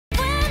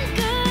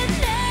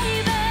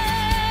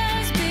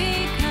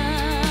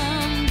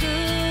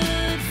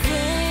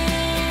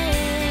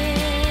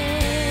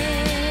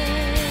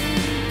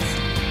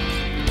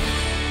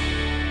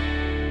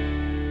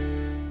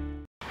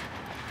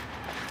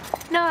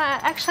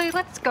Actually,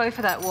 let's go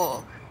for that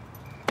walk.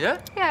 Yeah?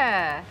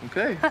 Yeah.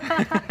 Okay.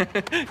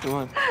 Come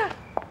on.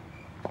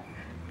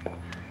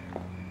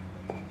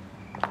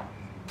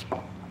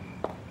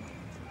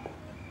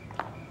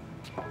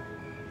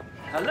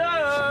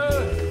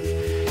 Hello?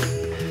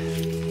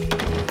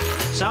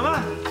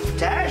 Summer?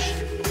 Tash?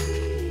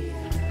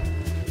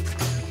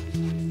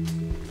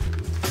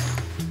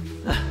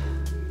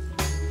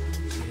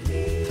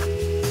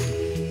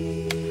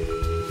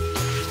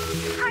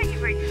 Hi,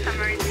 you've reached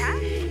Summer and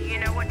Tash. You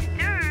know what to do.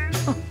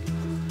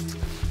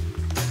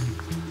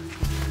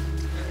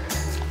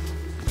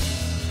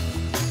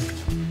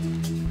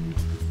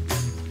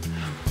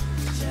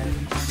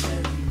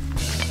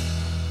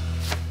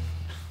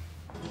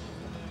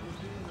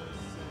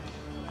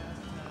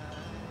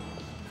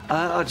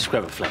 I'll just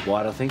grab a flat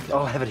white, I think.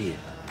 I'll have it here.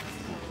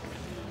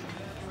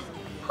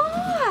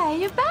 Hi,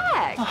 you're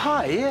back. Oh,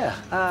 hi,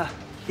 yeah.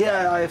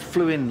 Yeah, I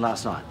flew in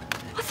last night.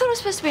 I thought it was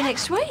supposed to be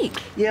next week.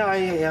 Yeah, I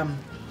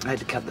had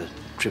to cut the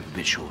trip a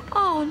bit short.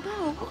 Oh,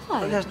 no,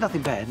 why? There's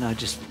nothing bad, no,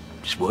 just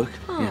work.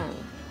 Oh. Yeah.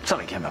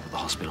 Something came up at the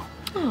hospital.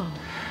 Oh.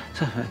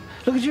 So,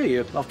 look at you,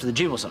 you're off to the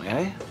gym or something,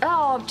 are you?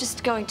 Oh, I'm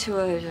just going to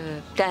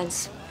a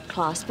dance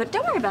class, but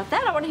don't worry about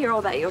that. I want to hear all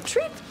about your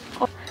trip.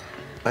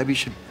 Maybe you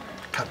should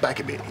cut back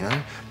a bit, you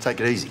know?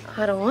 Take it easy.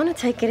 I don't want to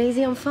take it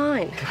easy, I'm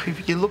fine.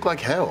 You look like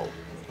hell.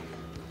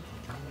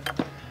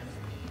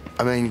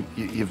 I mean,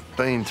 you've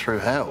been through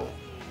hell.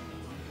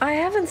 I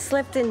haven't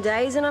slept in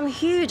days and I'm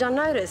huge, I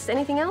noticed.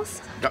 Anything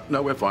else?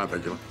 No, we're fine,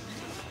 thank you.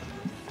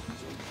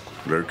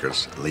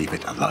 Lucas, leave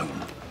it alone.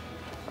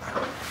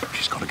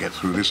 She's got to get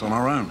through this on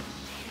her own.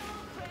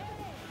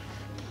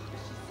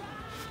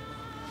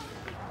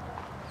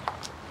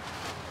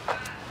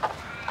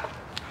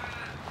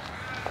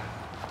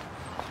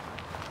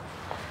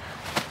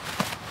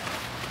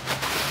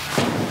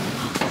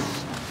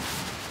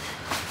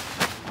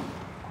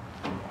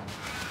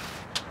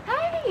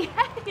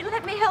 Hey,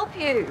 let me help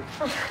you.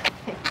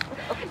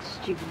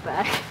 Stupid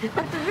bag.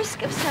 At the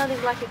risk of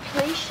sounding like a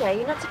cliche,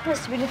 you're not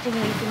supposed to be lifting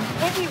anything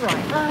heavy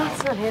right now. Oh,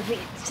 it's not heavy,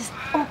 it's just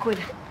awkward.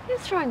 You're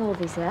throwing all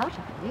these out,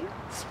 aren't you?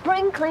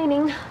 Spring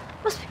cleaning.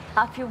 Must be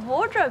half your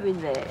wardrobe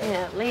in there.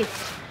 Yeah, at least.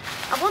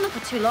 I've worn them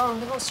for too long,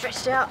 they're all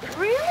stretched out.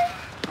 Really?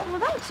 Well,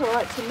 that looks all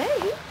right to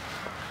me.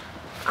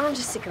 I'm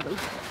just sick of them.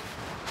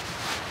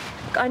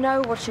 I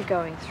know what you're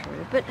going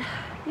through, but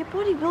your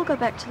body will go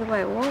back to the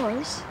way it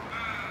was.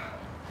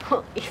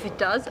 Well, if it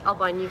does, I'll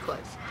buy new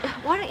clothes.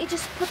 Why don't you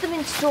just put them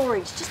in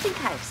storage, just in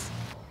case?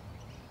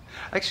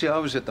 Actually, I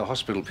was at the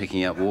hospital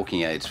picking up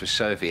walking aids for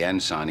Sophie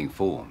and signing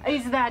forms.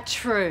 Is that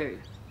true?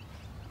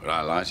 Would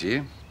I lie to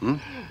you? Hmm?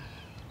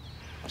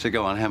 So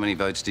go on, how many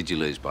votes did you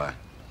lose by?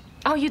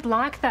 Oh, you'd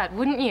like that,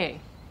 wouldn't you?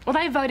 Well,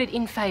 they voted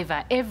in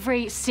favour,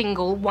 every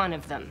single one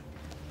of them.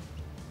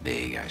 There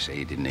you go, so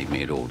you didn't need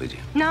me at all, did you?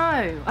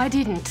 No, I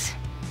didn't.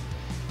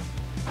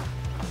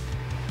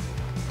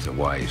 So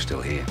why are you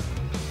still here?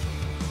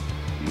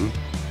 Hmm?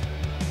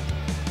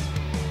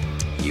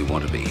 You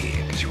want to be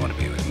here because you want to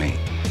be with me.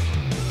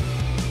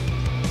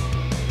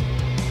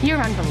 You're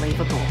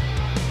unbelievable.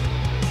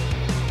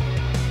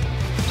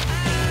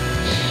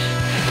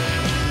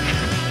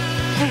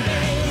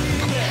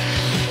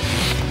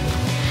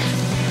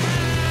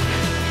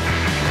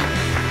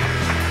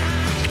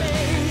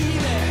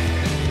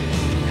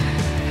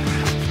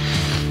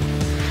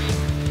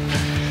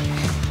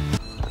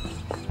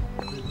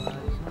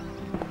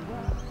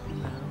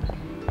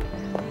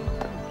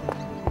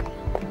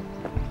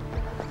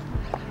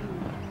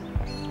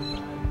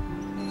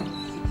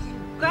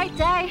 Great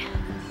day.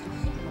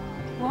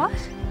 What?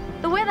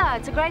 The weather,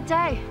 it's a great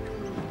day.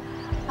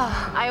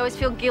 Oh, I always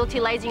feel guilty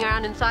lazing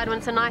around inside when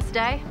it's a nice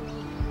day.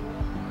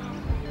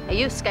 Are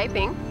you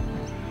escaping?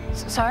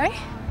 Sorry?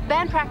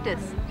 Band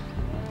practice.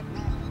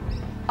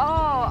 Oh,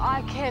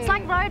 I can... It's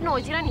like road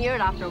noise, you don't hear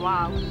it after a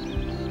while.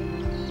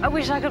 I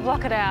wish I could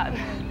block it out.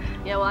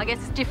 Yeah, well, I guess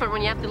it's different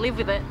when you have to live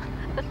with it.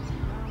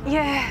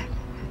 Yeah.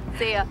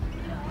 See ya.